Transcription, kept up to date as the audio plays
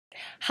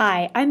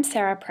Hi, I'm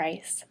Sarah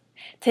Price.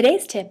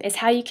 Today's tip is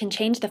how you can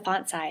change the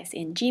font size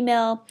in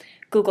Gmail,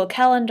 Google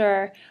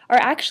Calendar, or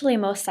actually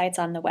most sites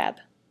on the web.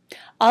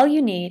 All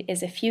you need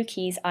is a few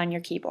keys on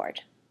your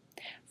keyboard.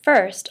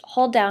 First,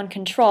 hold down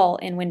Ctrl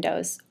in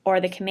Windows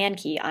or the Command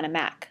key on a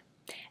Mac.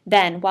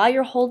 Then, while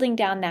you're holding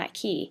down that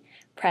key,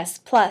 press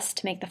plus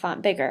to make the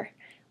font bigger,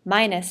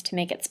 minus to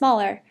make it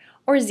smaller,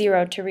 or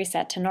 0 to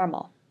reset to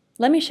normal.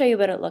 Let me show you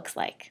what it looks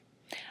like.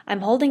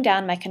 I'm holding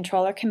down my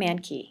Ctrl or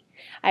Command key.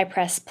 I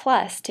press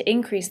plus to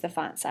increase the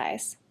font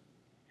size,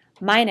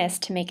 minus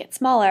to make it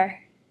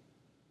smaller,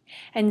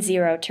 and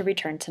 0 to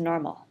return to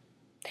normal.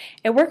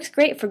 It works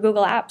great for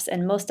Google Apps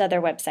and most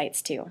other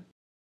websites too.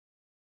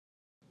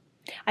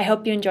 I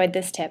hope you enjoyed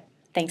this tip.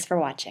 Thanks for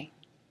watching.